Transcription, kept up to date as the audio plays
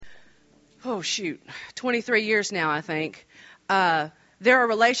23 years now, I think. There are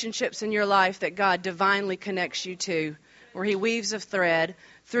relationships in your life that God divinely connects you to, where He weaves a thread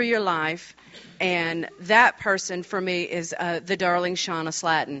through your life, and that person for me is the darling Shauna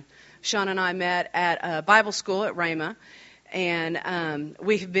Slatton. Shauna and I met at Bible school at Rhema, and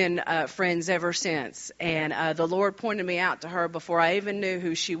we've been friends ever since. And the Lord pointed me out to her before I even knew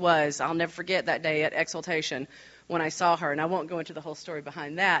who she was. I'll never forget that day at Exaltation when I saw her, and I won't go into the whole story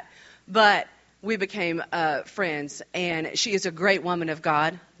behind that, but we became friends, and she is a great woman of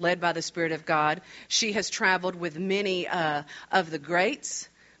God, led by the Spirit of God. She has traveled with many of the greats,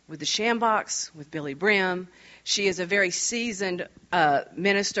 with the Shambachs, with Billy Brim. She is a very seasoned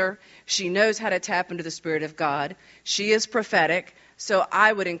minister. She knows how to tap into the Spirit of God. She is prophetic. So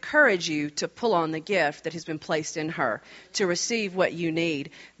I would encourage you to pull on the gift that has been placed in her to receive what you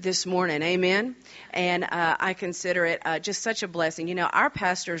need this morning. Amen? And I consider it just such a blessing. You know, our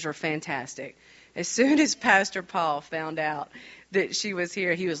pastors are fantastic. As soon as Pastor Paul found out that she was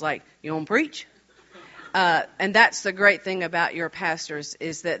here, he was like, "You want to preach?" And that's the great thing about your pastors,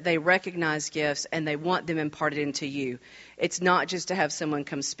 is that they recognize gifts and they want them imparted into you. It's not just to have someone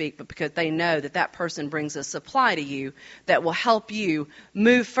come speak, but because they know that that person brings a supply to you that will help you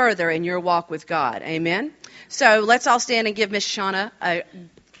move further in your walk with God. Amen? So let's all stand and give Miss Shauna a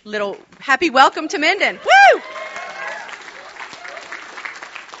little happy welcome to Minden. Woo!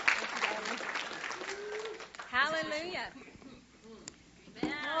 Hallelujah.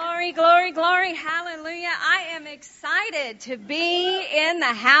 Glory, glory, glory. Hallelujah. I am excited to be in the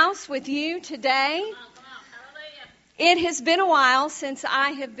house with you today. It has been a while since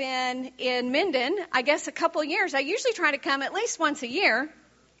I have been in Minden. I guess a couple years. I usually try to come at least once a year.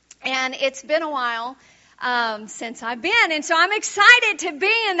 And it's been a while since I've been. And so I'm excited to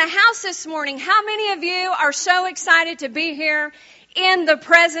be in the house this morning. How many of you are so excited to be here in the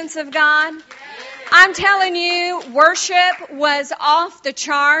presence of God? I'm telling you, worship was off the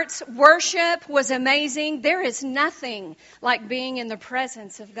charts. Worship was amazing. There is nothing like being in the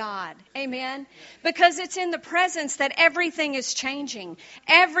presence of God. Amen? Because it's in the presence that everything is changing.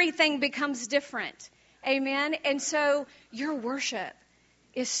 Everything becomes different. Amen? And so your worship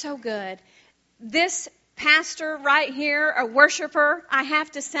is so good. This pastor right here, a worshiper, I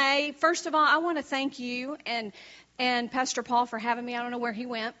have to say, first of all, I want to thank you and Pastor Paul for having me. I don't know where he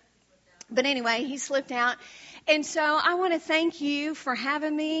went. But anyway, he slipped out. And so I want to thank you for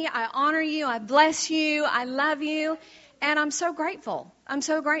having me. I honor you. I bless you. I love you. And I'm so grateful. I'm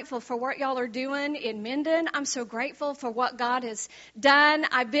so grateful for what y'all are doing in Minden. I'm so grateful for what God has done.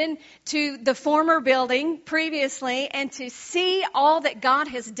 I've been to the former building previously, and to see all that God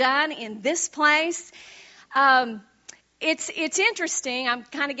has done in this place, it's interesting. I'm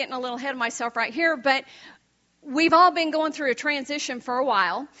kind of getting a little ahead of myself right here, but we've all been going through a transition for a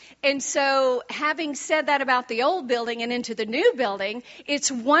while. And so having said that about the old building and into the new building,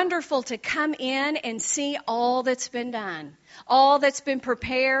 it's wonderful to come in and see all that's been done, all that's been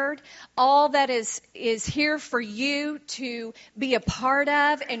prepared, all that is here for you to be a part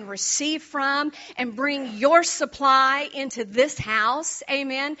of and receive from and bring your supply into this house.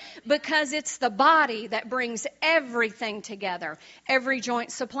 Amen. Because it's the body that brings everything together. Every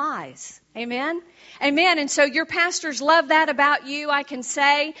joint supplies. Amen? Amen. And so your pastors love that about you, I can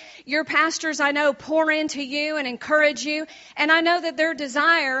say. Your pastors, I know, pour into you and encourage you. And I know that their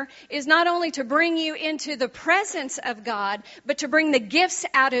desire is not only to bring you into the presence of God, but to bring the gifts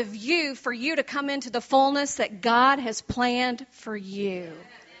out of you for you to come into the fullness that God has planned for you.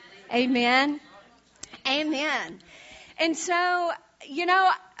 Amen? Amen. And so, you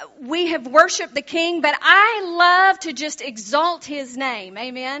know, we have worshiped the King, but I love to just exalt His name.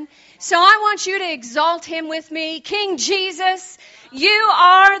 Amen. So I want you to exalt Him with me. King Jesus, you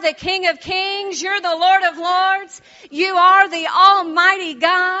are the King of Kings. You're the Lord of Lords. You are the Almighty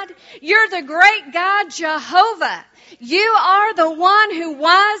God. You're the great God, Jehovah. You are the one who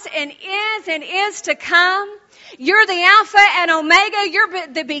was and is to come. You're the Alpha and Omega. You're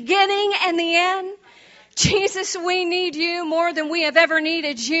the beginning and the end. Jesus, we need you more than we have ever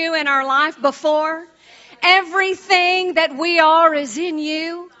needed you in our life before. Everything that we are is in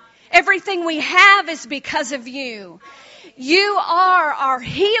you. Everything we have is because of you. You are our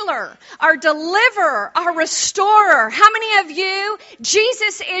healer, our deliverer, our restorer. How many of you,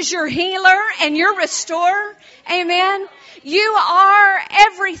 Jesus is your healer and your restorer? Amen. You are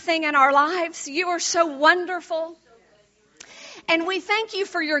everything in our lives. You are so wonderful. And we thank you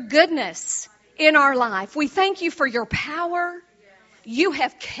for your goodness in our life. We thank you for your power. You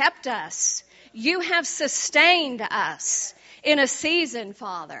have kept us. You have sustained us in a season,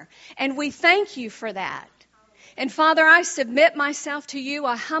 Father. And we thank you for that. And Father, I submit myself to you.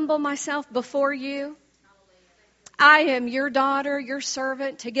 I humble myself before you. I am your daughter, your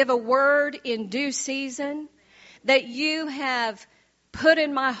servant, to give a word in due season that you have put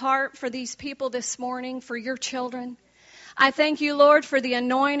in my heart for these people this morning, for your children. I thank you, Lord, for the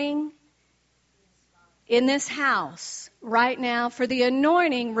anointing in this house right now, for the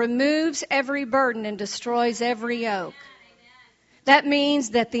anointing removes every burden and destroys every yoke. That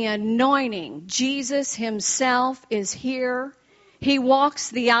means that the anointing, Jesus himself, is here. He walks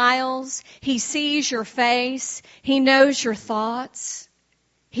the aisles. He sees your face. He knows your thoughts.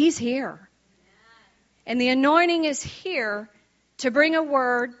 He's here. And the anointing is here to bring a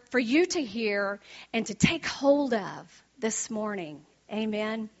word for you to hear and to take hold of this morning.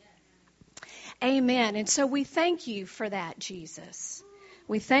 Amen. Amen. And so we thank you for that, Jesus.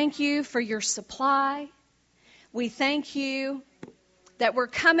 We thank you for your supply. We thank you that we're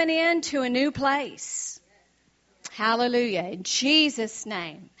coming into a new place. Hallelujah. In Jesus'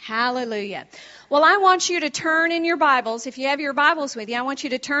 name. Hallelujah. Well, I want you to turn in your Bibles. If you have your Bibles with you, I want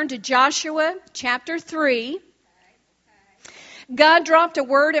you to turn to Joshua chapter 3. God dropped a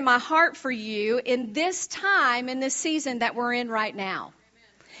word in my heart for you in this time, in this season that we're in right now.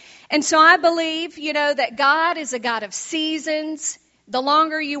 And so I believe, that God is a God of seasons. The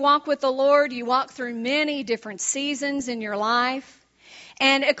longer you walk with the Lord, you walk through many different seasons in your life.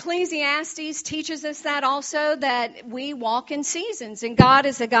 And Ecclesiastes teaches us that also, that we walk in seasons, and God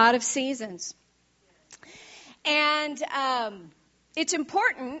is a God of seasons. And it's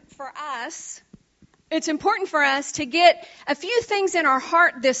important for us to get a few things in our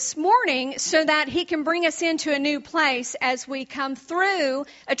heart this morning so that He can bring us into a new place as we come through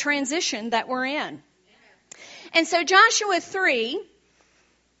a transition that we're in. And so Joshua 3,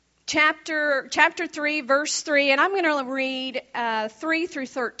 chapter 3, verse 3, and I'm going to read 3 through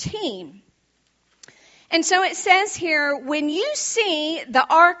 13. And so it says here, when you see the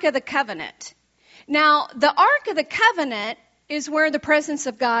Ark of the Covenant. Now, the Ark of the Covenant is where the presence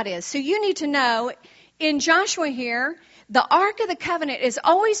of God is. So you need to know, in Joshua here, the Ark of the Covenant has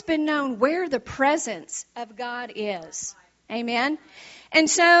always been known where the presence of God is. Amen? And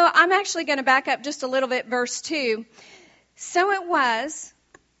so I'm actually going to back up just a little bit, verse 2. So it was,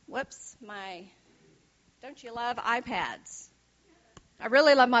 don't you love iPads? I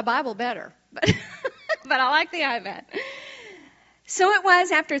really love my Bible better, but I like the iPad. So it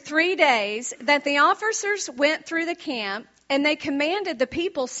was after 3 days that the officers went through the camp, and they commanded the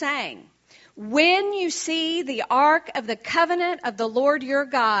people, saying, when you see the ark of the covenant of the Lord your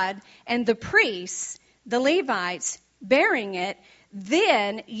God and the priests, the Levites, bearing it,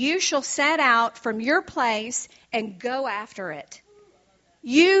 then you shall set out from your place and go after it.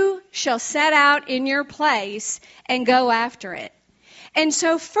 You shall set out in your place and go after it. And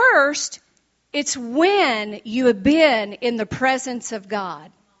so first, it's when you have been in the presence of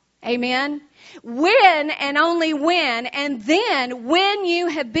God. Amen? When and only when, and then when you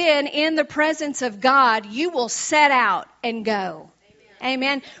have been in the presence of God, you will set out and go.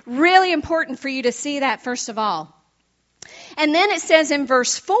 Amen? Really important for you to see that first of all. And then it says in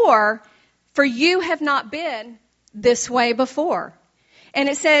verse 4, for you have not been this way before. And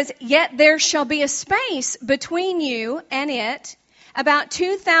it says, yet there shall be a space between you and it, about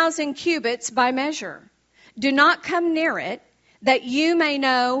 2,000 cubits by measure. Do not come near it, that you may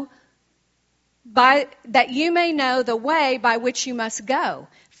know the way by which you must go,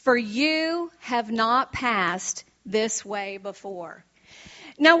 for you have not passed this way before.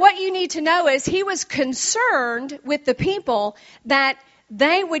 Now, what you need to know is he was concerned with the people that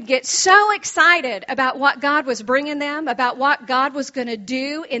they would get so excited about what God was bringing them, about what God was going to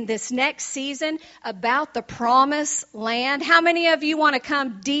do in this next season, about the promised land. How many of you want to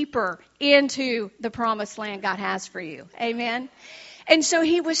come deeper into the promised land God has for you? Amen. And so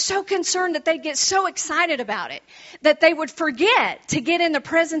he was so concerned that they'd get so excited about it that they would forget to get in the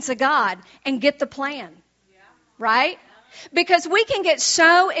presence of God and get the plan. Right? Because we can get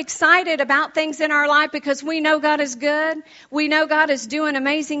so excited about things in our life because we know God is good. We know God is doing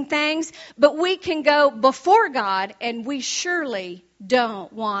amazing things. But we can go before God, and we surely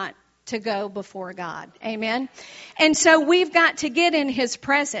don't want to go before God. Amen? And so we've got to get in His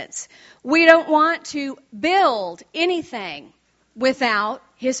presence. We don't want to build anything without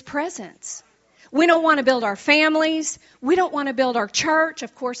His presence. We don't want to build our families. We don't want to build our church.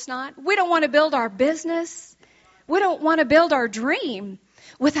 Of course not. We don't want to build our business. We don't want to build our dream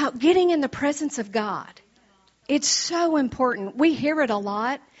without getting in the presence of God. It's so important. We hear it a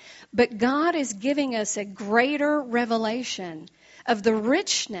lot, but God is giving us a greater revelation of the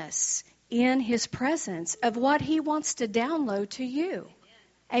richness in His presence, of what He wants to download to you.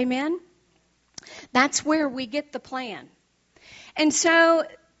 Amen? That's where we get the plan. And so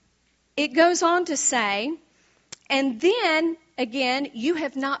it goes on to say, and then, again, you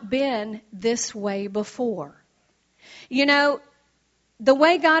have not been this way before. You know, the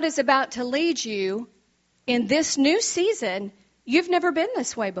way God is about to lead you in this new season, you've never been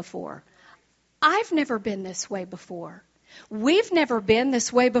this way before. I've never been this way before. We've never been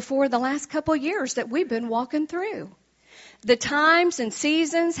this way before the last couple of years that we've been walking through. The times and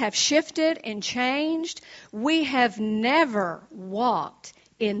seasons have shifted and changed. We have never walked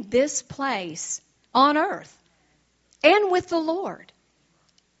in this place on earth and with the Lord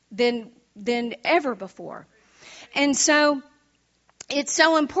than ever before. And so it's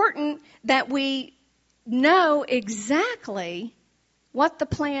so important that we know exactly what the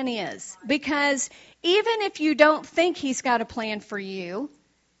plan is. Because even if you don't think He's got a plan for you,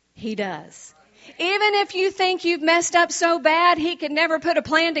 He does. Even if you think you've messed up so bad He can never put a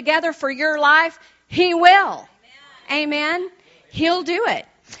plan together for your life, He will. Amen? He'll do it.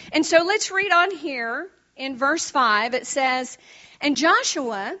 And so let's read on here in verse 5. It says, "And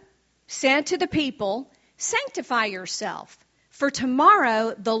Joshua said to the people, 'Sanctify yourself, for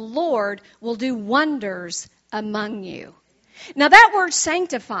tomorrow the Lord will do wonders among you.'" Now that word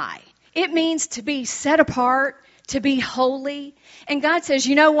sanctify, it means to be set apart, to be holy. And God says,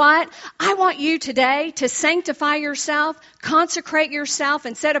 you know what? I want you today to sanctify yourself, consecrate yourself,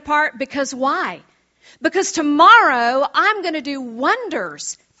 and set apart. Because why? Because tomorrow I'm going to do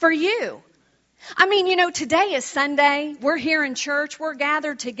wonders for you. I mean, you know, today is Sunday. We're here in church. We're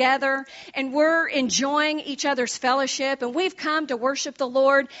gathered together and we're enjoying each other's fellowship. And we've come to worship the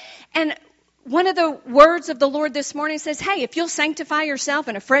Lord. And one of the words of the Lord this morning says, hey, if you'll sanctify yourself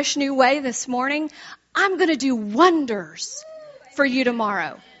in a fresh new way this morning, I'm going to do wonders for you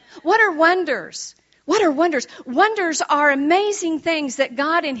tomorrow. What are wonders? What are wonders? Wonders are amazing things that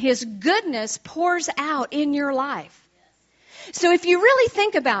God in His goodness pours out in your life. So if you really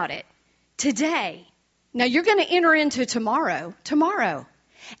think about it, today, now you're going to enter into tomorrow.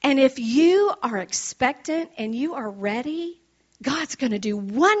 And if you are expectant and you are ready, God's going to do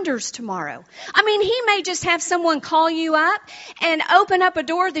wonders tomorrow. I mean, He may just have someone call you up and open up a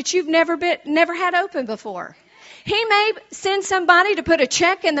door that you've never had open before. He may send somebody to put a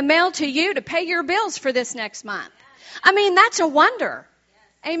check in the mail to you to pay your bills for this next month. I mean, that's a wonder.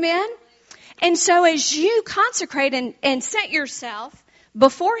 Amen? And so as you consecrate and set yourself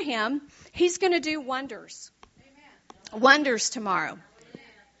before Him, He's going to do wonders. Wonders tomorrow.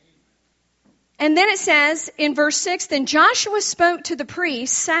 And then it says in verse 6, "Then Joshua spoke to the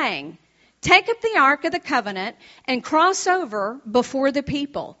priests, saying, 'Take up the ark of the covenant and cross over before the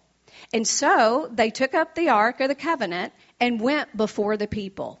people.' And so they took up the ark of the covenant and went before the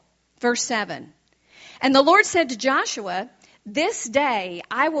people." Verse 7, "And the Lord said to Joshua, 'This day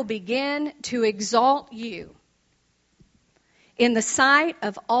I will begin to exalt you in the sight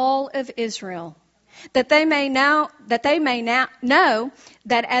of all of Israel, that they may now know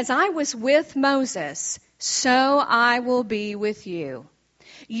that as I was with Moses, so I will be with you.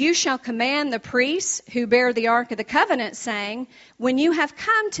 You shall command the priests who bear the ark of the covenant, saying, when you have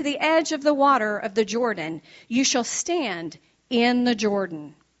come to the edge of the water of the Jordan, you shall stand in the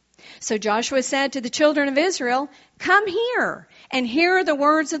Jordan.' So Joshua said to the children of Israel, 'Come here and hear the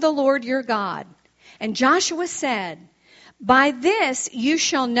words of the Lord your God.' And Joshua said, 'By this you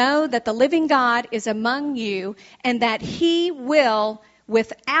shall know that the living God is among you, and that He will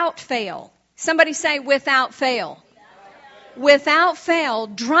without fail,'" somebody say without fail, "without fail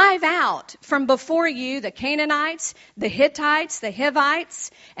drive out from before you the Canaanites, the Hittites, the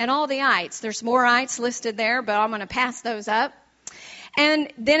Hivites, and all the ites." There's more ites listed there, but I'm going to pass those up.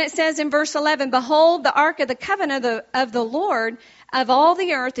 And then it says in verse 11, "Behold, the ark of the covenant of the Lord of all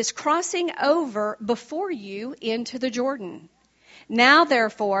the earth is crossing over before you into the Jordan. Now,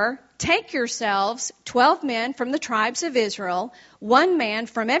 therefore, take yourselves 12 men from the tribes of Israel, 1 man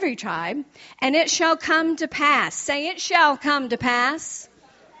from every tribe, and it shall come to pass." Say, it shall come to pass.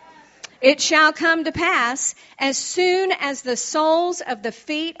 "It shall come to pass as soon as the soles of the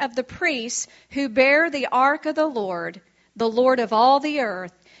feet of the priests who bear the ark of the Lord of all the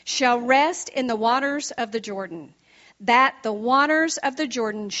earth, shall rest in the waters of the Jordan, that the waters of the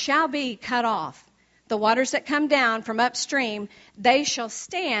Jordan shall be cut off. The waters that come down from upstream, they shall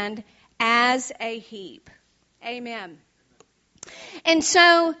stand as a heap." Amen. And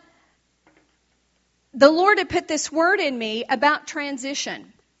so the Lord had put this word in me about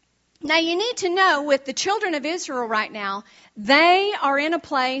transition. Now you need to know with the children of Israel right now, they are in a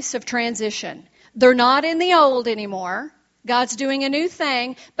place of transition. They're not in the old anymore. God's doing a new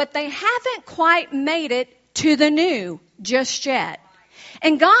thing, but they haven't quite made it to the new just yet.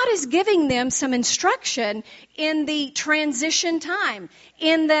 And God is giving them some instruction in the transition time,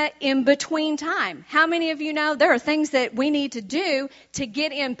 in the in-between time. How many of you know there are things that we need to do to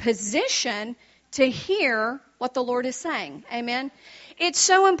get in position to hear what the Lord is saying? Amen? It's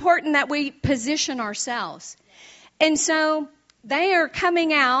so important that we position ourselves. And so they are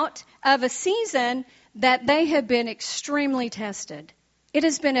coming out of a season that they have been extremely tested. It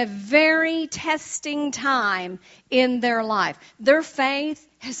has been a very testing time in their life. Their faith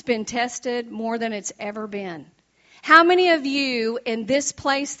has been tested more than it's ever been. How many of you in this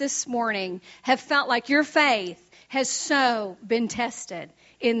place this morning have felt like your faith has so been tested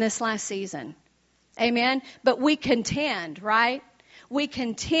in this last season? Amen? But we contend, right? We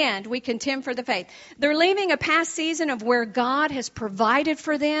contend for the faith. They're leaving a past season of where God has provided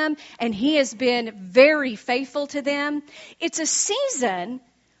for them, and He has been very faithful to them. It's a season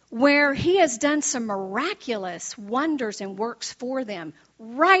where He has done some miraculous wonders and works for them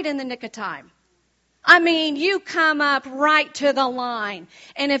right in the nick of time. I mean, you come up right to the line,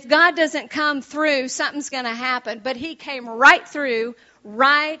 and if God doesn't come through, something's going to happen. But He came right through,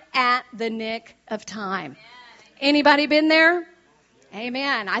 right at the nick of time. Anybody been there?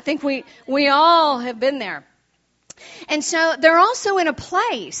 Amen. I think we all have been there. And so they're also in a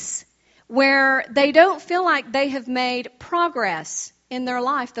place where they don't feel like they have made progress in their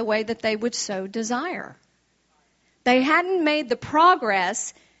life the way that they would so desire. They hadn't made the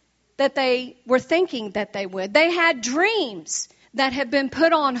progress that they were thinking that they would. They had dreams that have been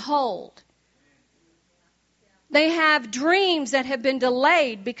put on hold. They have dreams that have been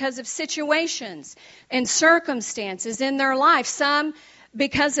delayed because of situations and circumstances in their life. Some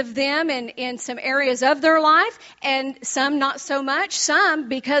because of them in some areas of their life, and some not so much. Some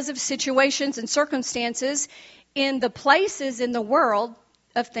because of situations and circumstances in the places in the world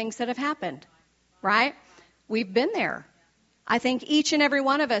of things that have happened. Right? We've been there. I think each and every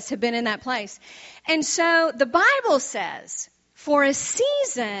one of us have been in that place. And so the Bible says, for a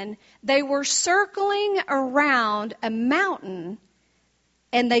season, they were circling around a mountain,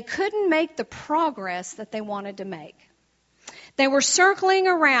 and they couldn't make the progress that they wanted to make. They were circling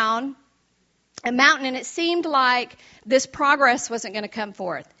around a mountain, and it seemed like this progress wasn't going to come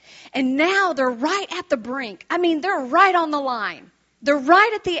forth. And now they're right at the brink. I mean, they're right on the line. They're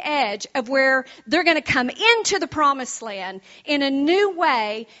right at the edge of where they're going to come into the promised land in a new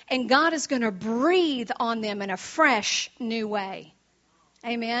way, and God is going to breathe on them in a fresh new way.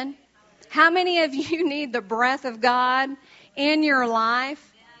 Amen? How many of you need the breath of God in your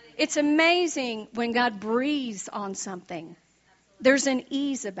life? It's amazing when God breathes on something. There's an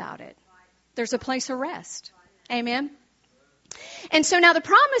ease about it. There's a place of rest. Amen? And so now the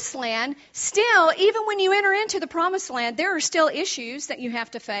promised land, still, even when you enter into the promised land, there are still issues that you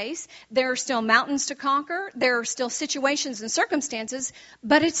have to face. There are still mountains to conquer. There are still situations and circumstances,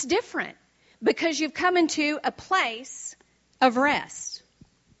 but it's different because you've come into a place of rest.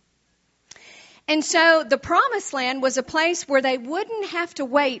 And so the promised land was a place where they wouldn't have to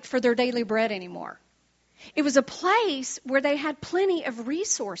wait for their daily bread anymore. It was a place where they had plenty of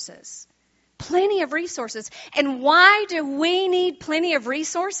resources. Plenty of resources. And why do we need plenty of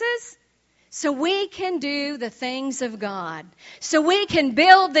resources? So we can do the things of God. So we can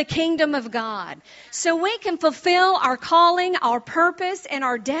build the kingdom of God. So we can fulfill our calling, our purpose, and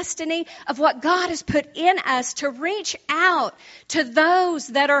our destiny of what God has put in us to reach out to those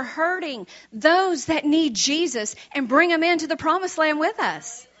that are hurting, those that need Jesus, and bring them into the promised land with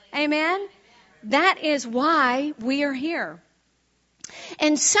us. Amen? That is why we are here.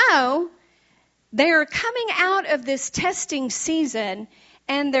 And so they are coming out of this testing season,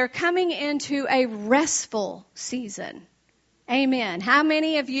 and they're coming into a restful season. Amen. How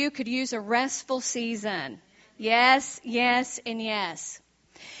many of you could use a restful season? Yes, yes, and yes.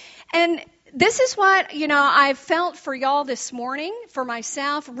 And this is what, I felt for y'all this morning, for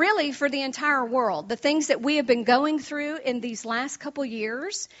myself, really for the entire world. The things that we have been going through in these last couple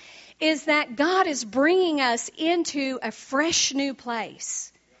years is that God is bringing us into a fresh new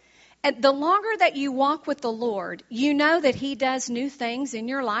place. And the longer that you walk with the Lord, you know that He does new things in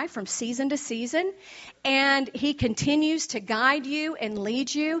your life from season to season, and He continues to guide you and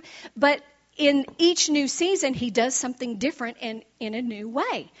lead you. But in each new season, He does something different in a new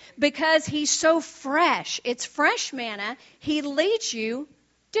way because He's so fresh. It's fresh manna. He leads you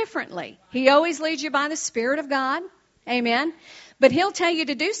differently. He always leads you by the Spirit of God. Amen. But He'll tell you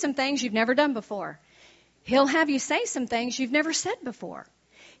to do some things you've never done before. He'll have you say some things you've never said before.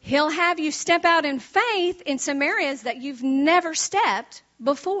 He'll have you step out in faith in some areas that you've never stepped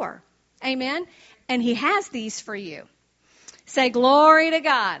before. Amen? And He has these for you. Say, glory to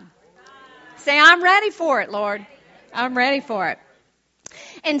God. Say, I'm ready for it, Lord. I'm ready for it.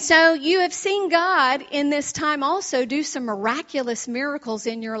 And so you have seen God in this time also do some miraculous miracles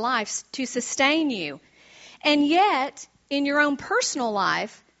in your life to sustain you. And yet, in your own personal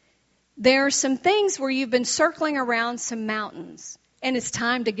life, there are some things where you've been circling around some mountains, and it's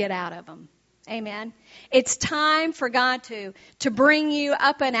time to get out of them. Amen. It's time for God to bring you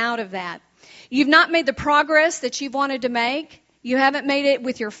up and out of that. You've not made the progress that you've wanted to make. You haven't made it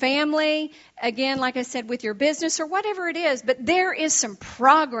with your family, again, like I said, with your business or whatever it is, but there is some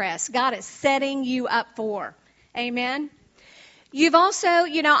progress God is setting you up for. Amen. You've also,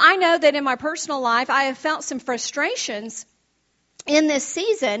 I know that in my personal life, I have felt some frustrations in this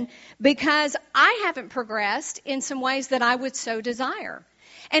season because I haven't progressed in some ways that I would so desire.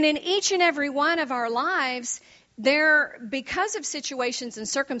 And in each and every one of our lives, because of situations and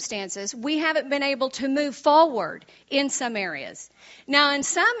circumstances, we haven't been able to move forward in some areas. Now, in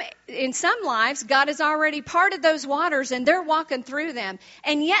some lives, God has already parted those waters and they're walking through them.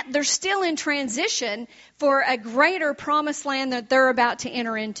 And yet they're still in transition for a greater promised land that they're about to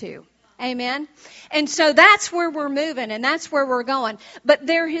enter into. Amen. And so that's where we're moving and that's where we're going. But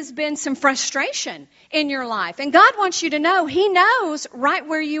there has been some frustration in your life. And God wants you to know He knows right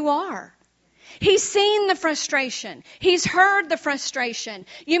where you are. He's seen the frustration. He's heard the frustration.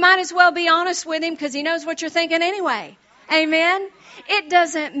 You might as well be honest with Him because He knows what you're thinking anyway. Amen. It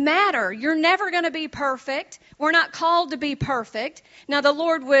doesn't matter. You're never going to be perfect. We're not called to be perfect. Now, the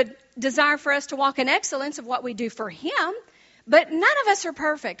Lord would desire for us to walk in excellence of what we do for Him. But none of us are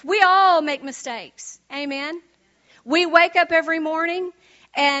perfect. We all make mistakes. Amen. We wake up every morning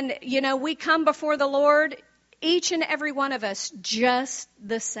and, we come before the Lord, each and every one of us, just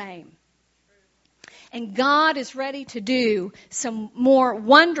the same. And God is ready to do some more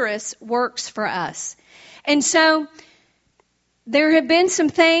wondrous works for us. And so there have been some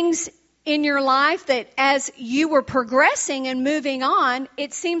things in your life that as you were progressing and moving on,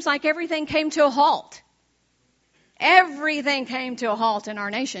 it seems like everything came to a halt. Everything came to a halt in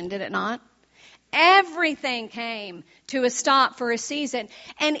our nation, did it not? Everything came to a stop for a season.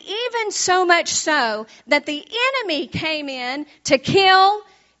 And even so much so that the enemy came in to kill,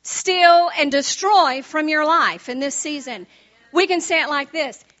 steal, and destroy from your life in this season. We can say it like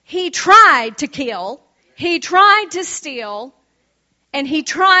this. He tried to kill, he tried to steal, and he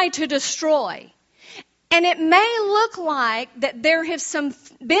tried to destroy. And it may look like that there have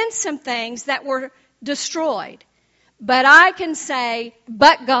been some things that were destroyed. But I can say,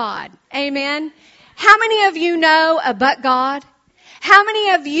 but God. Amen. How many of you know a but God? How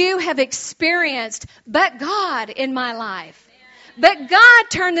many of you have experienced but God in my life? But God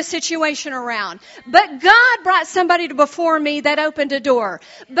turned the situation around. But God brought somebody before me that opened a door.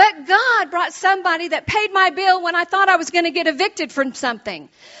 But God brought somebody that paid my bill when I thought I was going to get evicted from something.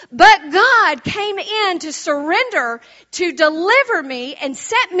 But God came in to surrender, to deliver me and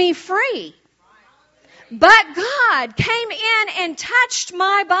set me free. But God came in and touched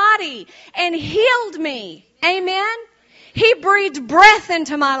my body and healed me. Amen. He breathed breath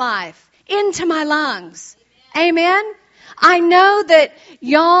into my life, into my lungs. Amen. I know that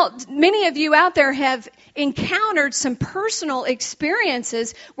many of you out there have encountered some personal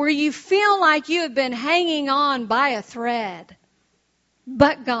experiences where you feel like you have been hanging on by a thread.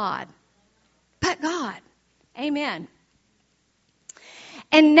 But God. But God. Amen.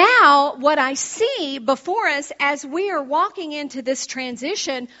 And now what I see before us as we are walking into this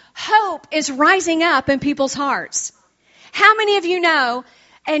transition, hope is rising up in people's hearts. How many of you know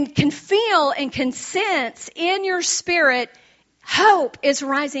and can feel and can sense in your spirit, hope is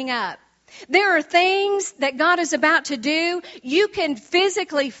rising up? There are things that God is about to do. You can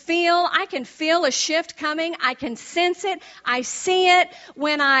physically feel, I can feel a shift coming. I can sense it. I see it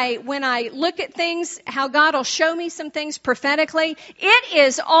when I look at things, how God will show me some things prophetically. It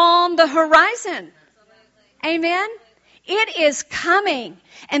is on the horizon. Amen. It is coming.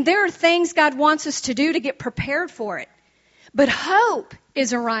 And there are things God wants us to do to get prepared for it. But hope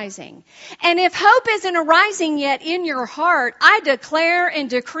is arising. And if hope isn't arising yet in your heart, I declare and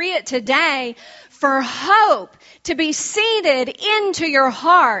decree it today for hope to be seeded into your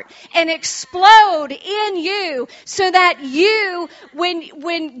heart and explode in you so that you,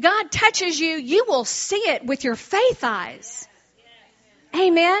 when God touches you, you will see it with your faith eyes.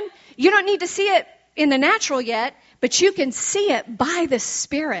 Amen. You don't need to see it in the natural yet, but you can see it by the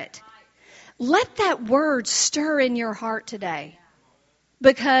Spirit. Let that word stir in your heart today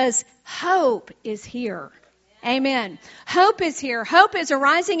because hope is here. Amen. Hope is here. Hope is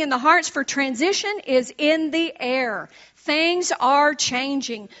arising in the hearts for transition is in the air. Things are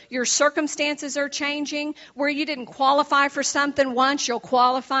changing. Your circumstances are changing. Where you didn't qualify for something once, you'll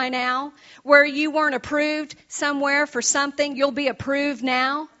qualify now. Where you weren't approved somewhere for something, you'll be approved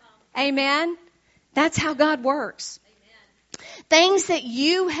now. Amen? That's how God works. Things that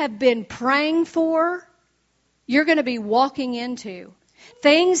you have been praying for, you're going to be walking into.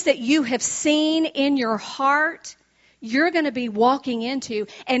 Things that you have seen in your heart, you're going to be walking into.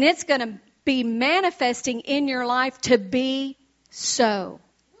 And it's going to be manifesting in your life to be so.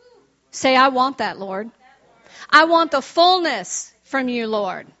 Say, I want that, Lord. I want the fullness from you,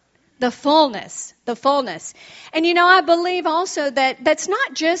 Lord. The fullness. The fullness. And I believe also that that's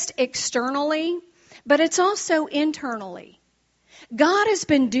not just externally, but it's also internally. God has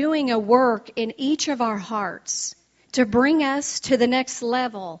been doing a work in each of our hearts to bring us to the next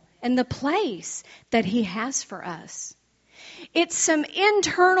level and the place that He has for us. It's some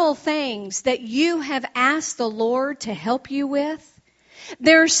internal things that you have asked the Lord to help you with.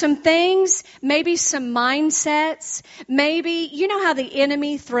 There are some things, maybe some mindsets, maybe, you know how the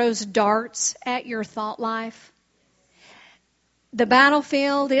enemy throws darts at your thought life? The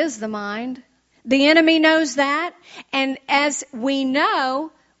battlefield is the mind. The enemy knows that. And as we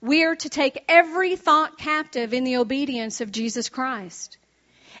know, we are to take every thought captive in the obedience of Jesus Christ.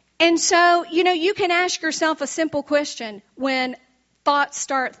 And so, you can ask yourself a simple question when thoughts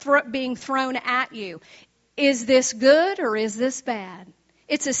start being thrown at you. Is this good or is this bad?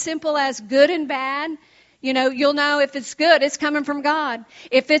 It's as simple as good and bad. You'll know if it's good, it's coming from God.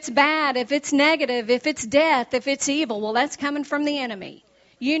 If it's bad, if it's negative, if it's death, if it's evil, well, that's coming from the enemy.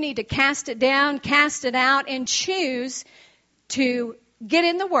 You need to cast it down, cast it out, and choose to get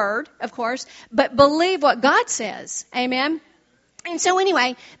in the Word, of course, but believe what God says. Amen? And so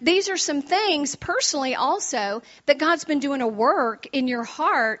anyway, these are some things personally also that God's been doing a work in your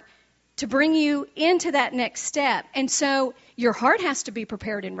heart to bring you into that next step. And so your heart has to be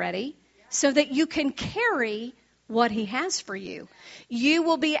prepared and ready so that you can carry what He has for you. You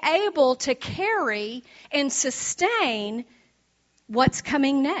will be able to carry and sustain what's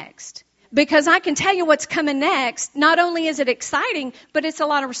coming next. Because I can tell you what's coming next. Not only is it exciting, but it's a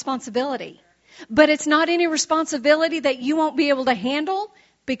lot of responsibility. But it's not any responsibility that you won't be able to handle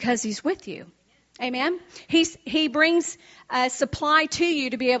because He's with you. Amen? He brings a supply to you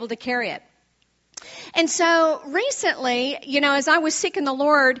to be able to carry it. And so recently, as I was seeking the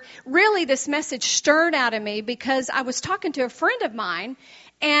Lord, really this message stirred out of me because I was talking to a friend of mine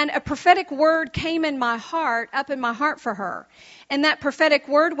and a prophetic word came in my heart, up in my heart for her. And that prophetic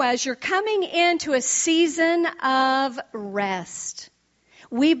word was, you're coming into a season of rest.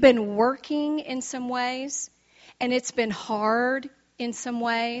 We've been working in some ways, and it's been hard in some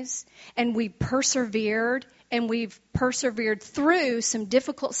ways, and we've persevered through some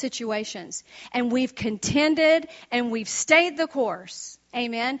difficult situations, and we've contended, and we've stayed the course.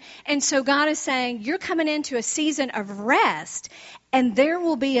 Amen? And so God is saying, you're coming into a season of rest, and there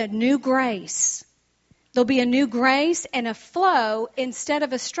will be a new grace. There'll be a new grace and a flow instead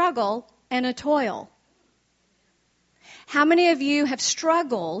of a struggle and a toil. How many of you have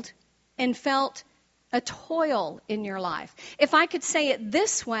struggled and felt a toil in your life? If I could say it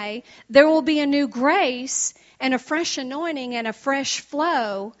this way, there will be a new grace and a fresh anointing and a fresh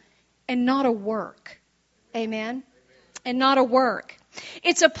flow and not a work. Amen? And not a work.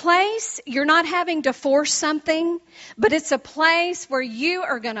 It's a place you're not having to force something, but it's a place where you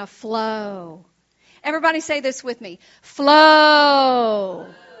are going to flow. Everybody say this with me. Flow.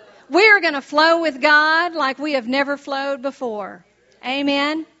 We are going to flow with God like we have never flowed before.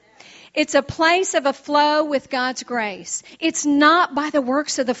 Amen. It's a place of a flow with God's grace. It's not by the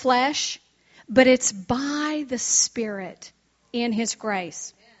works of the flesh, but it's by the Spirit in His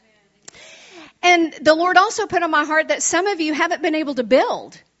grace. And the Lord also put on my heart that some of you haven't been able to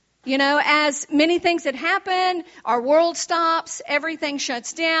build. As many things that happen, our world stops, everything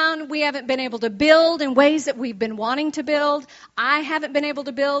shuts down. We haven't been able to build in ways that we've been wanting to build. I haven't been able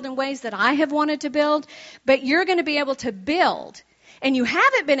to build in ways that I have wanted to build. But you're going to be able to build. And you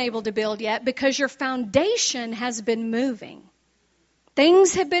haven't been able to build yet because your foundation has been moving.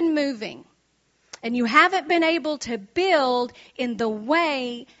 Things have been moving. And you haven't been able to build in the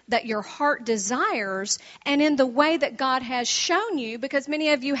way that your heart desires and in the way that God has shown you, because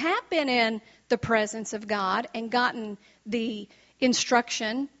many of you have been in the presence of God and gotten the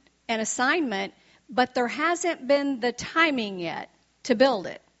instruction and assignment, but there hasn't been the timing yet to build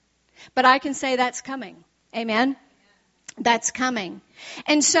it. But I can say that's coming. Amen? That's coming.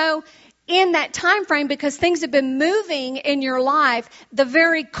 And so in that time frame, because things have been moving in your life, the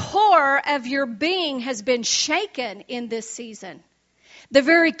very core of your being has been shaken in this season. the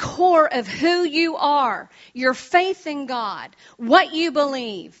very core of who you are, your faith in God, what you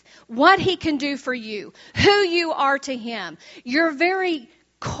believe, what He can do for you, who you are to Him, your very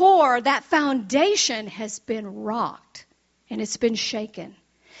core, that foundation has been rocked and it's been shaken.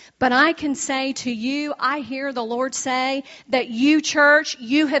 But I can say to you, I hear the Lord say that you, church,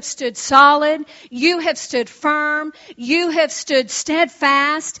 you have stood solid, you have stood firm, you have stood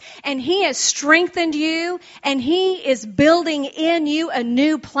steadfast, and He has strengthened you, and He is building in you a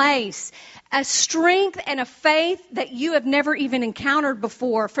new place, a strength and a faith that you have never even encountered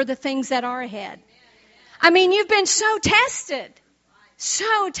before for the things that are ahead. I mean, you've been so tested.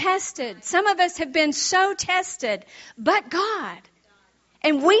 So tested. Some of us have been so tested, but God.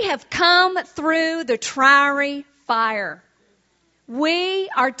 And we have come through the trying fire.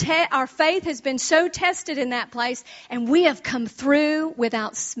 Our faith has been so tested in that place, and we have come through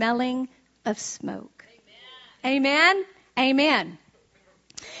without smelling of smoke. Amen? Amen.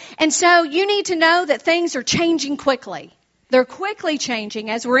 And so you need to know that things are changing quickly. They're quickly changing.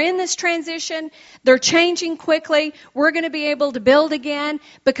 As we're in this transition, they're changing quickly. We're going to be able to build again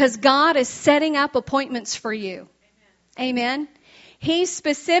because God is setting up appointments for you. Amen. He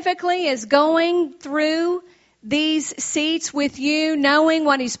specifically is going through these seats with you, knowing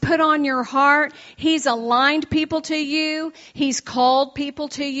what He's put on your heart. He's aligned people to you. He's called people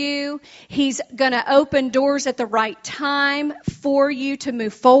to you. He's going to open doors at the right time for you to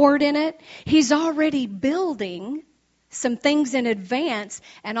move forward in it. He's already building some things in advance,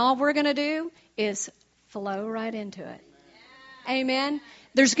 and all we're going to do is flow right into it. Amen.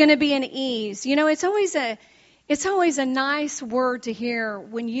 There's going to be an ease. You know, it's always a nice word to hear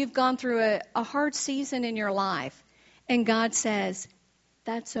when you've gone through a hard season in your life and God says,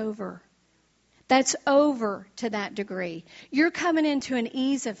 that's over. That's over to that degree. You're coming into an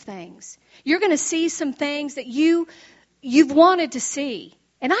ease of things. You're going to see some things that you've wanted to see.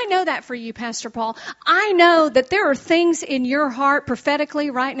 And I know that for you, Pastor Paul. I know that there are things in your heart prophetically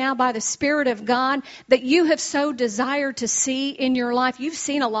right now by the Spirit of God that you have so desired to see in your life. You've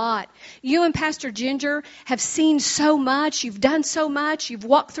seen a lot. You and Pastor Ginger have seen so much. You've done so much. You've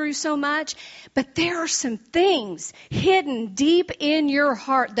walked through so much. But there are some things hidden deep in your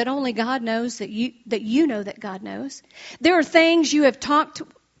heart that only God knows, that you know that God knows. There are things you have talked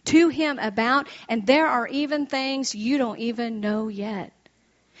to Him about, and there are even things you don't even know yet.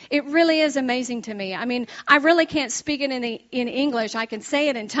 It really is amazing to me. I mean, I really can't speak it in English. I can say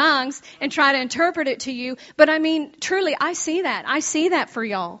it in tongues and try to interpret it to you. But I mean, truly, I see that. I see that for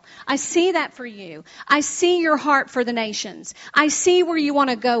y'all. I see that for you. I see your heart for the nations. I see where you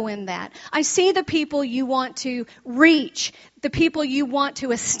want to go in that. I see the people you want to reach, the people you want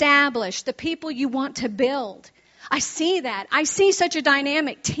to establish, the people you want to build. I see that. I see such a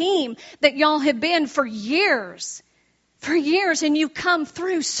dynamic team that y'all have been for years. For years, and you've come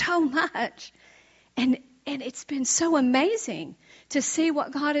through so much. And it's been so amazing to see what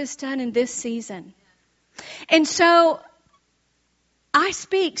God has done in this season. And so, I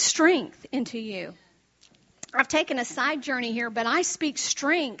speak strength into you. I've taken a side journey here, but I speak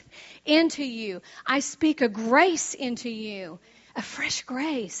strength into you. I speak a grace into you. A fresh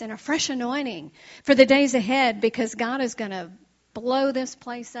grace and a fresh anointing for the days ahead, because God is going to blow this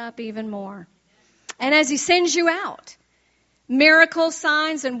place up even more. And as He sends you out, miracles,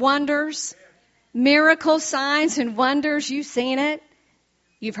 signs, and wonders. Miracles, signs, and wonders. You've seen it.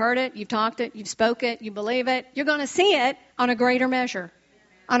 You've heard it. You've talked it. You've spoke it. You believe it. You're going to see it on a greater measure,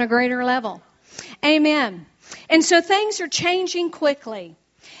 on a greater level. Amen. And so things are changing quickly.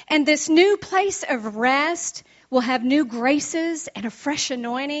 And this new place of rest will have new graces and a fresh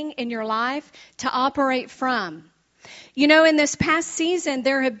anointing in your life to operate from. You know, in this past season,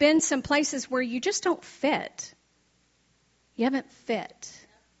 there have been some places where you just don't fit. You haven't fit.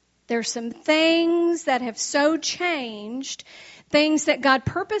 There's some things that have so changed, things that God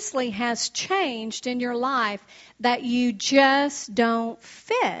purposely has changed in your life that you just don't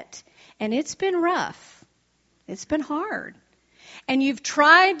fit. And it's been rough. It's been hard. And you've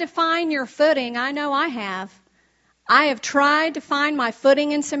tried to find your footing. I know I have. I have tried to find my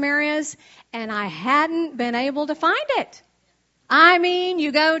footing in some areas, and I hadn't been able to find it. I mean,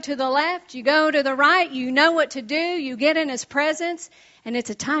 you go to the left, you go to the right, you know what to do, you get in His presence, and it's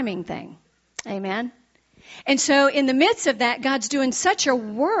a timing thing. Amen. And so in the midst of that, God's doing such a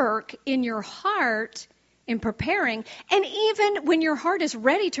work in your heart in preparing. And even when your heart is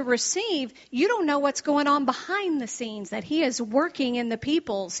ready to receive, you don't know what's going on behind the scenes, that He is working in the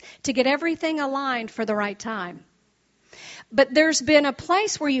peoples to get everything aligned for the right time. But there's been a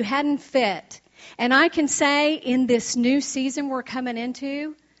place where you hadn't fit. And I can say in this new season we're coming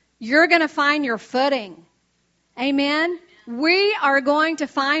into, you're going to find your footing. Amen? We are going to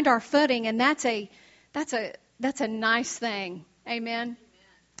find our footing, and that's a nice thing. Amen.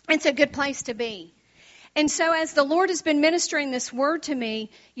 It's a good place to be. And so as the Lord has been ministering this word to me,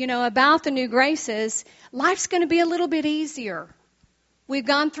 about the new graces, life's going to be a little bit easier. We've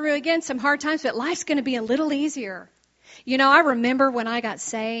gone through, again, some hard times, but life's going to be a little easier. I remember when I got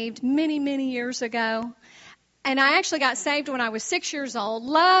saved many, many years ago. And I actually got saved when I was 6 years old,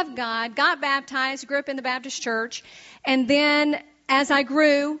 loved God, got baptized, grew up in the Baptist church. And then as I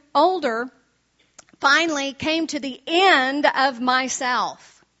grew older, finally came to the end of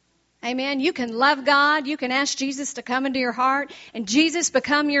myself. Amen. You can love God. You can ask Jesus to come into your heart and Jesus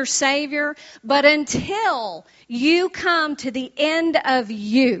become your Savior. But until you come to the end of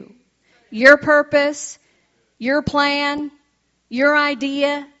you, your purpose, your plan, your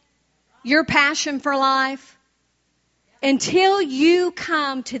idea, your passion for life, until you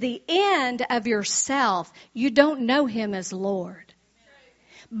come to the end of yourself, you don't know Him as Lord.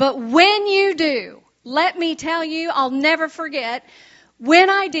 But when you do, let me tell you, I'll never forget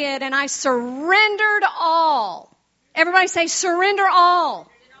when I did and I surrendered all. Everybody say, surrender all.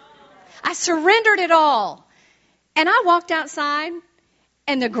 I surrendered it all. And I walked outside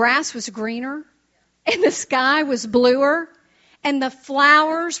and the grass was greener and the sky was bluer and the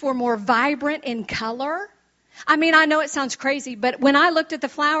flowers were more vibrant in color. I mean, I know it sounds crazy, but when I looked at the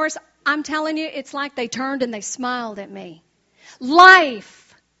flowers, I'm telling you, it's like they turned and they smiled at me.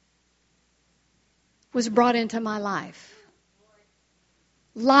 Life was brought into my life.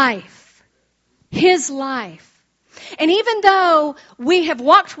 Life. His life. And even though we have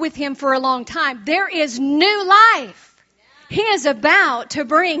walked with Him for a long time, there is new life He is about to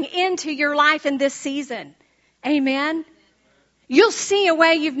bring into your life in this season. Amen? You'll see a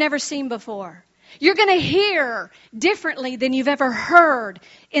way you've never seen before. You're going to hear differently than you've ever heard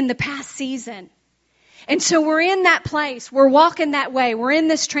in the past season. And so we're in that place. We're walking that way. We're in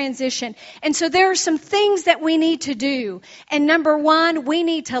this transition. And so there are some things that we need to do. And number one, we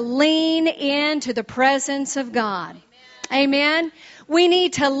need to lean into the presence of God. Amen. We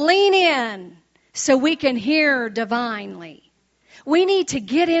need to lean in so we can hear divinely. We need to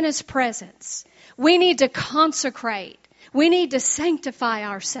get in His presence. We need to consecrate. We need to sanctify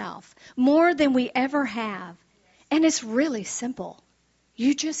ourselves more than we ever have. And it's really simple.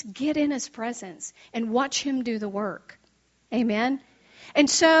 You just get in His presence and watch Him do the work. Amen? And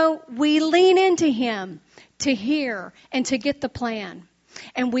so we lean into Him to hear and to get the plan.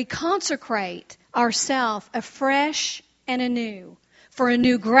 And we consecrate ourselves afresh and anew for a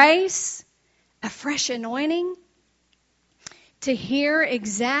new grace, a fresh anointing, to hear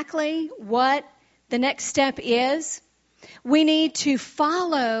exactly what the next step is. We need to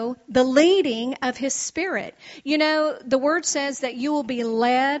follow the leading of His Spirit. The Word says that you will be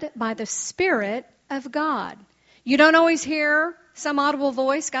led by the Spirit of God. You don't always hear some audible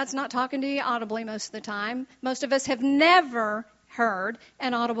voice. God's not talking to you audibly most of the time. Most of us have never heard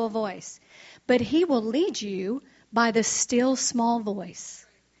an audible voice. But He will lead you by the still small voice.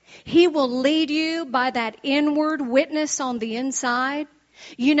 He will lead you by that inward witness on the inside.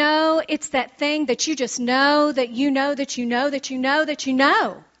 It's that thing that you just know, that you know, that you know, that you know, that you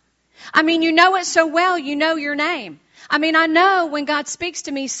know. I mean, you know it so well, you know your name. I mean, I know when God speaks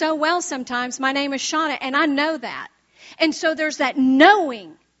to me so well sometimes, my name is Shauna, and I know that. And so there's that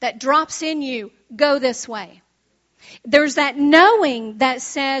knowing that drops in you, go this way. There's that knowing that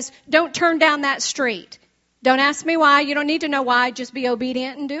says, don't turn down that street. Don't ask me why. You don't need to know why. Just be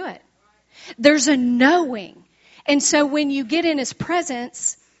obedient and do it. There's a knowing. And so when you get in His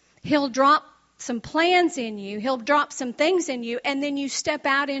presence, He'll drop some plans in you. He'll drop some things in you. And then you step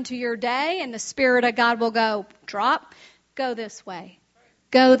out into your day and the Spirit of God will go, drop, go this way,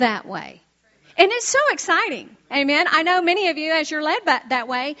 go that way. And it's so exciting. Amen. I know many of you, as you're led that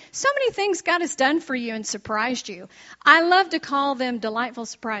way, so many things God has done for you and surprised you. I love to call them delightful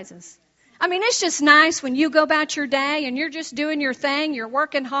surprises. I mean, it's just nice when you go about your day and you're just doing your thing. You're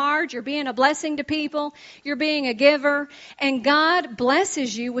working hard. You're being a blessing to people. You're being a giver. And God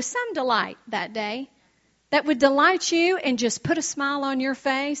blesses you with some delight that day that would delight you and just put a smile on your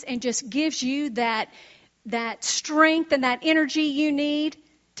face and just gives you that strength and that energy you need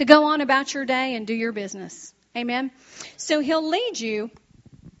to go on about your day and do your business. Amen? So He'll lead you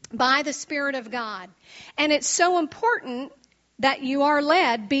by the Spirit of God. And it's so important that you are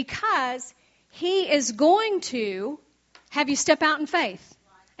led because He is going to have you step out in faith.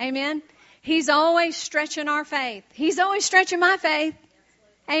 Amen? He's always stretching our faith. He's always stretching my faith.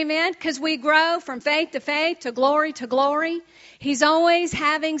 Amen. Because we grow from faith to glory to glory. He's always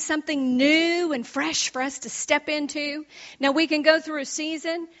having something new and fresh for us to step into. Now, we can go through a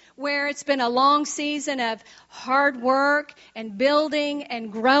season where it's been a long season of hard work and building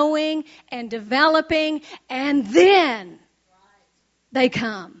and growing and developing, and then they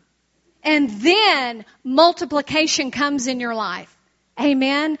come. And then multiplication comes in your life.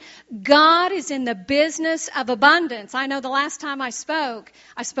 Amen. God is in the business of abundance. I know the last time I spoke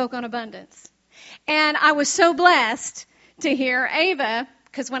on abundance. And I was so blessed to hear Ava,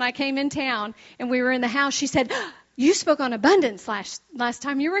 because when I came in town and we were in the house, she said, "You spoke on abundance last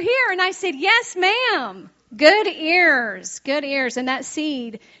time you were here." And I said, "Yes, ma'am." Good ears, good ears. And that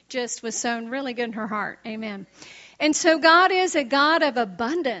seed just was sown really good in her heart. Amen. And so God is a God of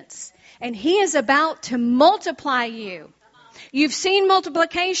abundance, and He is about to multiply you. You've seen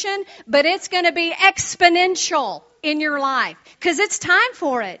multiplication, but it's going to be exponential in your life because it's time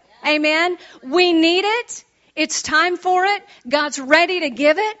for it. Amen. We need it. It's time for it. God's ready to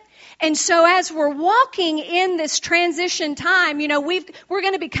give it. And so as we're walking in this transition time, we're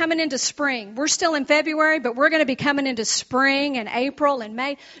going to be coming into spring. We're still in February, but we're going to be coming into spring and April and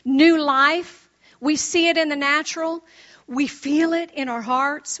May. New life. We see it in the natural. We feel it in our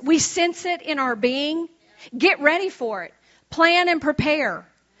hearts. We sense it in our being. Get ready for it. Plan and prepare.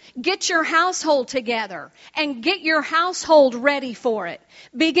 Get your household together and get your household ready for it.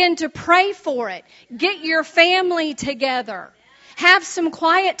 Begin to pray for it. Get your family together. Have some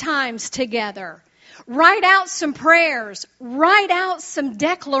quiet times together. Write out some prayers. Write out some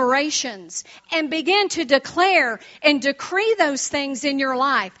declarations and begin to declare and decree those things in your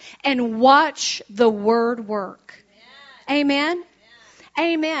life and watch the Word work. Amen?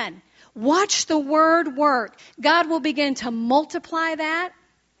 Amen. Watch the Word work. God will begin to multiply that.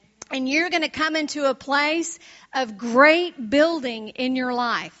 And you're going to come into a place of great building in your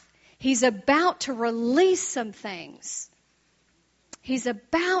life. He's about to release some things. He's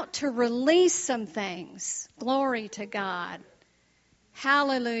about to release some things. Glory to God.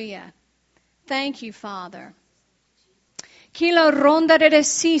 Hallelujah. Thank you, Father. Kilo ronda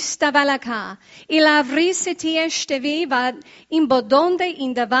resista valaka. Ila vrisiti estevi va imbodonde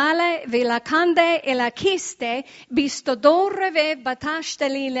indavale velakande elakiste bistodore ve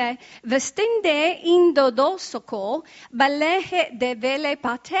batastelile vestinde indodosoko balehe de vele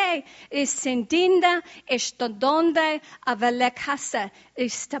pate isendinda estodonde avalekasa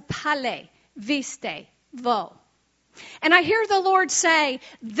istapale viste vo. And I hear the Lord say,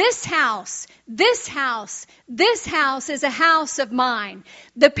 this house is a house of mine.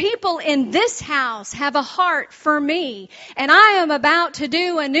 The people in this house have a heart for me. And I am about to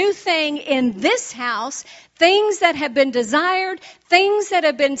do a new thing in this house. Things that have been desired, things that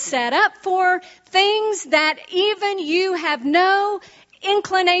have been set up for, things that even you have no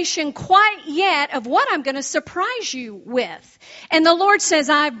inclination quite yet of what I'm going to surprise you with. And the Lord says,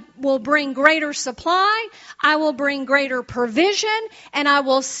 I will bring greater supply, I will bring greater provision, and I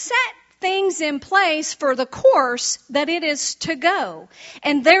will set things in place for the course that it is to go.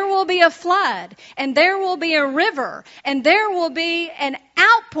 And there will be a flood, and there will be a river, and there will be an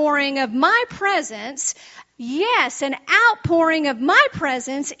outpouring of my presence. Yes, an outpouring of my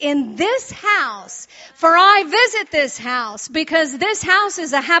presence in this house. For I visit this house because this house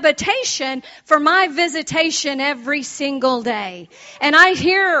is a habitation for my visitation every single day. And I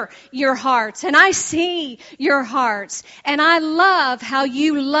hear your hearts and I see your hearts. And I love how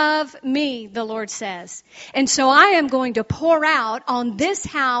you love me, the Lord says. And so I am going to pour out on this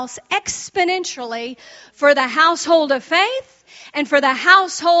house exponentially for the household of faith. And for the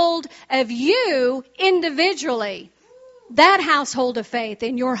household of you individually, that household of faith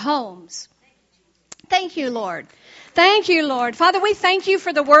in your homes. Thank you, Lord. Thank you, Lord. Father, we thank you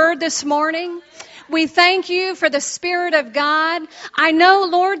for the word this morning. We thank you for the Spirit of God. I know,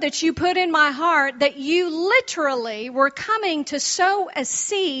 Lord, that you put in my heart that you literally were coming to sow a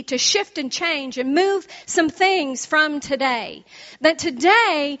seed to shift and change and move some things from today. That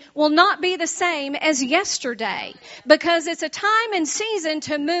today will not be the same as yesterday because it's a time and season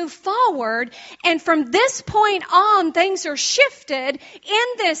to move forward. And from this point on, things are shifted in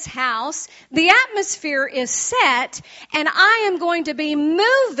this house. The atmosphere is set and I am going to be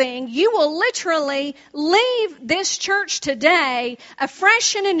moving. You will literally leave this church today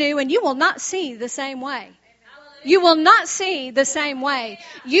afresh and anew, and you will not see the same way. You will not see the same way.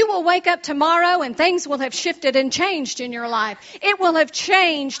 You will wake up tomorrow and things will have shifted and changed in your life. It will have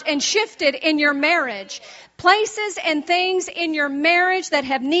changed and shifted in your marriage. Places and things in your marriage that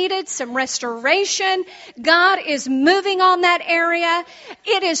have needed some restoration. God is moving on that area.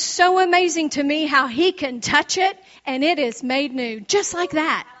 It is so amazing to me how He can touch it and it is made new. Just like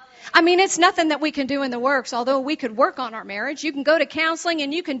that. I mean, it's nothing that we can do in the works, although we could work on our marriage. You can go to counseling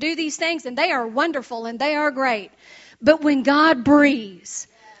and you can do these things, and they are wonderful and they are great. But when God breathes,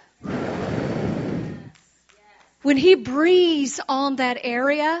 when He breathes on that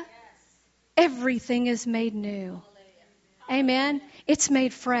area, everything is made new. Amen? It's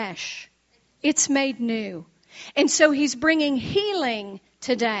made fresh. It's made new. And so He's bringing healing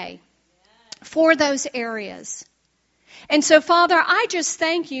today for those areas. And so, Father, I just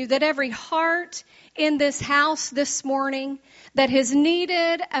thank You that every heart in this house this morning that has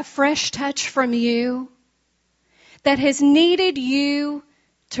needed a fresh touch from You, that has needed You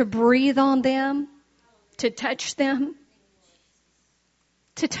to breathe on them, to touch them,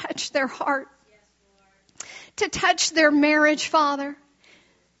 to touch their heart, to touch their marriage, Father,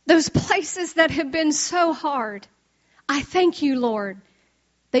 those places that have been so hard. I thank You, Lord,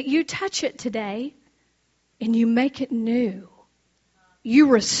 that You touch it today. And You make it new. You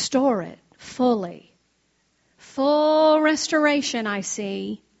restore it fully. Full restoration, I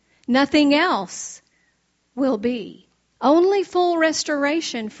see. Nothing else will be. Only full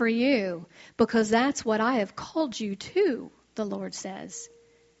restoration for you, because that's what I have called you to, the Lord says.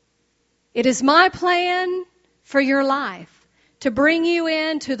 It is my plan for your life to bring you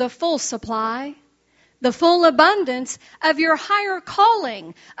into the full supply, the full abundance of your higher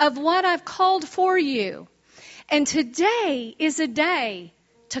calling, of what I've called for you. And today is a day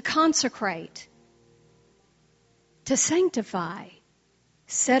to consecrate, to sanctify,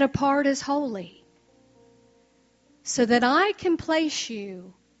 set apart as holy, so that I can place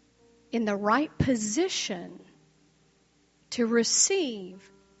you in the right position to receive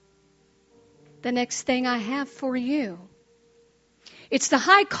the next thing I have for you. It's the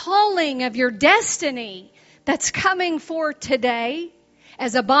high calling of your destiny that's coming forth today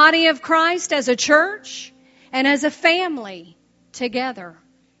as a body of Christ, as a church, and as a family together.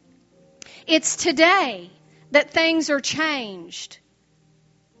 It's today that things are changed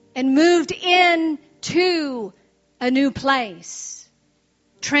and moved into a new place.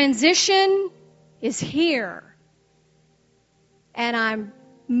 Transition is here. And I'm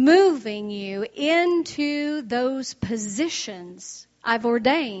moving you into those positions I've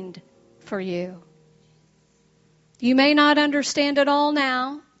ordained for you. You may not understand it all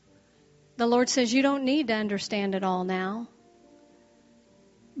now. The Lord says you don't need to understand it all now.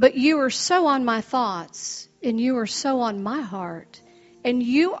 But you are so on my thoughts, and you are so on my heart, and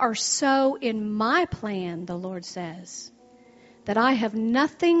you are so in my plan, the Lord says, that I have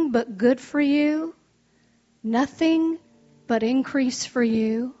nothing but good for you, nothing but increase for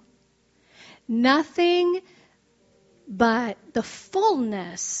you, nothing but the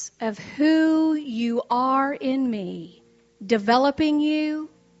fullness of who you are in me, developing you,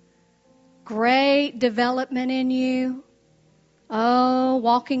 great development in you. Oh,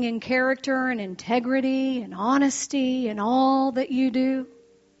 walking in character and integrity and honesty and all that you do.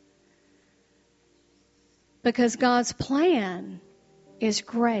 Because God's plan is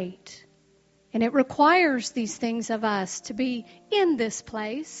great. And it requires these things of us to be in this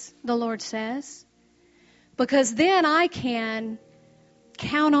place, the Lord says. Because then I can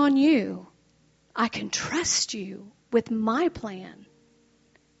count on you. I can trust you with my plan.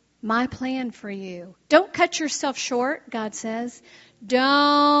 My plan for you. Don't cut yourself short, God says.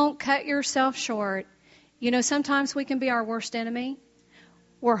 Don't cut yourself short. You know, sometimes we can be our worst enemy.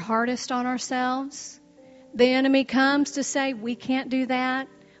 We're hardest on ourselves. The enemy comes to say, we can't do that.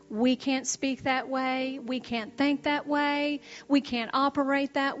 We can't speak that way. We can't think that way. We can't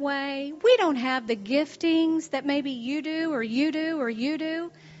operate that way. We don't have the giftings that maybe you do or you do or you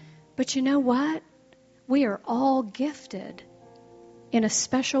do. But you know what? We are all gifted in a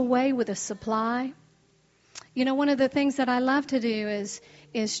special way with a supply. You know, one of the things that I love to do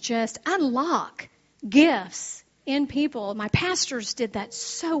is just unlock gifts in people. My pastors did that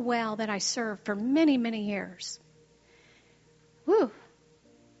so well that I served for many, many years. Whew.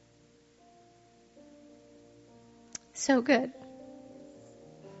 So good.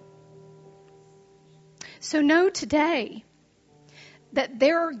 So know today that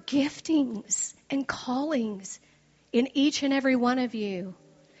there are giftings and callings in each and every one of you,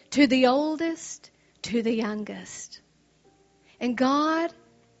 to the oldest, to the youngest. And God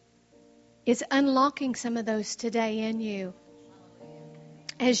is unlocking some of those today in you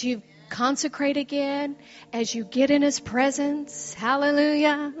as you've consecrate again, as you get in His presence.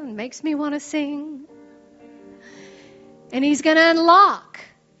 Hallelujah. It makes me want to sing. And He's going to unlock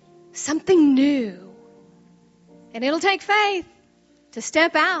something new. And it'll take faith to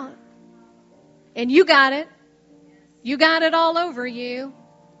step out. And you got it. You got it all over you.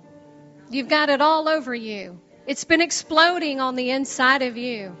 You've got it all over you. It's been exploding on the inside of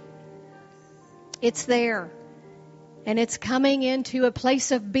you. It's there. And it's coming into a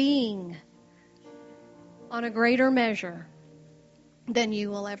place of being on a greater measure than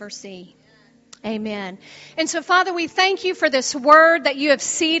you will ever see. Amen. And so, Father, we thank you for this word that you have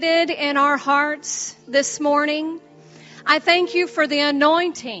seeded in our hearts this morning. I thank you for the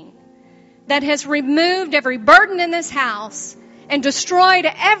anointing that has removed every burden in this house and destroyed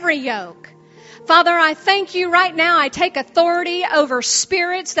every yoke. Father, I thank you right now. I take authority over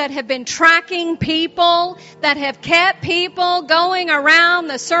spirits that have been tracking people, that have kept people going around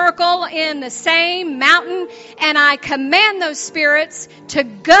the circle in the same mountain. And I command those spirits to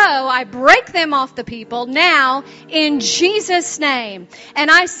go. I break them off the people now in Jesus' name. And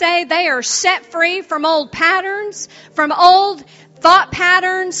I say they are set free from old patterns, from old thought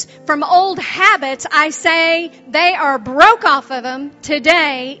patterns, from old habits. I say they are broke off of them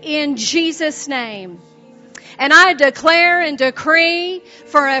today in Jesus' name. And I declare and decree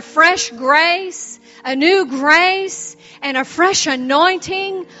for a fresh grace, a new grace, and a fresh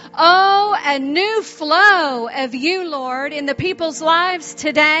anointing. Oh, a new flow of you, Lord, in the people's lives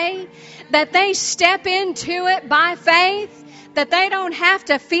today, that they step into it by faith. That they don't have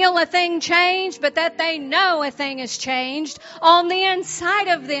to feel a thing change, but that they know a thing has changed on the inside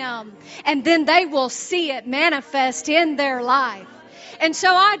of them. And then they will see it manifest in their life. And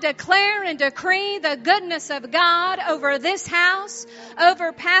so I declare and decree the goodness of God over this house,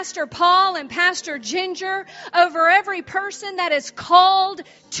 over Pastor Paul and Pastor Ginger, over every person that is called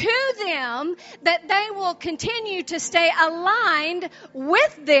to them, that they will continue to stay aligned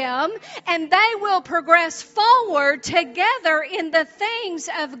with them, and they will progress forward together in the things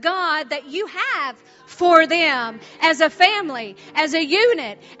of God that you have for them as a family, as a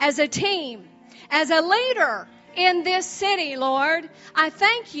unit, as a team, as a leader in this city, Lord. I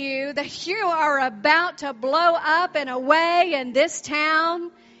thank you that you are about to blow up and away in this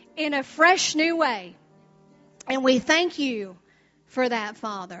town in a fresh new way. And we thank you for that,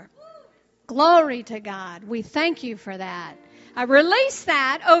 Father. Glory to God. We thank you for that. I release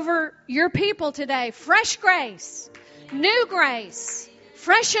that over your people today. Fresh grace, new grace,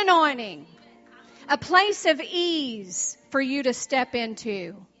 fresh anointing, a place of ease for you to step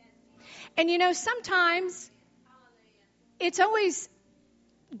into. And you know, sometimes it's always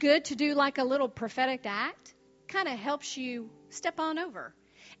good to do like a little prophetic act. Kind of helps you step on over.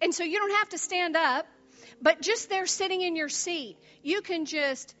 And so you don't have to stand up, but just there sitting in your seat, you can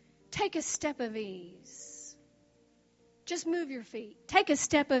just take a step of ease. Just move your feet. Take a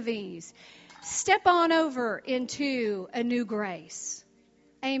step of ease. Step on over into a new grace.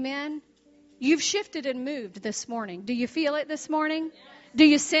 Amen. You've shifted and moved this morning. Do you feel it this morning? Do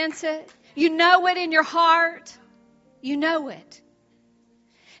you sense it? You know it in your heart. You know it.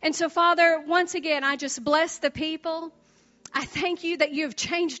 And so, Father, once again, I just bless the people. I thank you that you have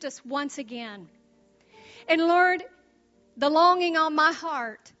changed us once again. And Lord, the longing on my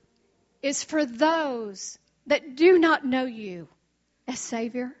heart is for those that do not know you as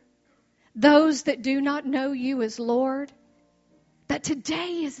Savior, those that do not know you as Lord, that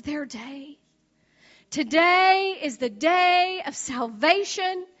today is their day. Today is the day of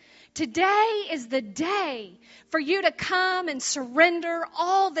salvation. Today is the day for you to come and surrender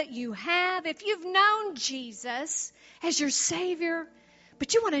all that you have. If you've known Jesus as your Savior,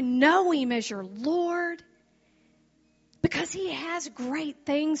 but you want to know Him as your Lord, because He has great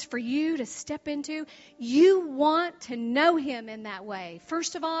things for you to step into, you want to know Him in that way.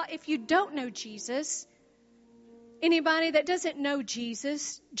 First of all, if you don't know Jesus, anybody that doesn't know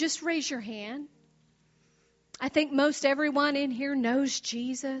Jesus, just raise your hand. I think most everyone in here knows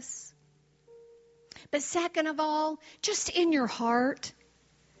Jesus. But second of all, just in your heart,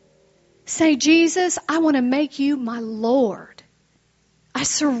 say, Jesus, I want to make you my Lord. I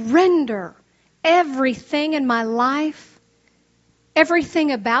surrender everything in my life,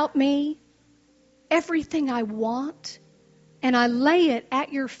 everything about me, everything I want, and I lay it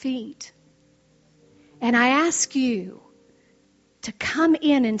at your feet. And I ask you to come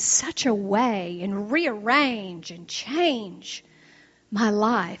in such a way and rearrange and change my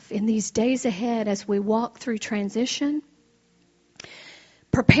life in these days ahead as we walk through transition.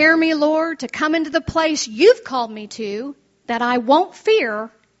 Prepare me, Lord, to come into the place you've called me to, that I won't fear,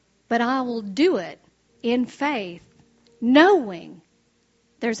 but I will do it in faith, knowing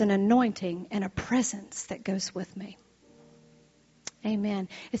there's an anointing and a presence that goes with me. Amen.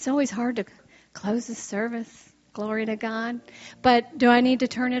 It's always hard to close the service. Glory to God. But do I need to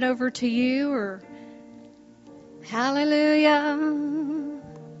turn it over to you or? Hallelujah.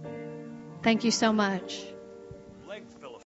 Thank you so much.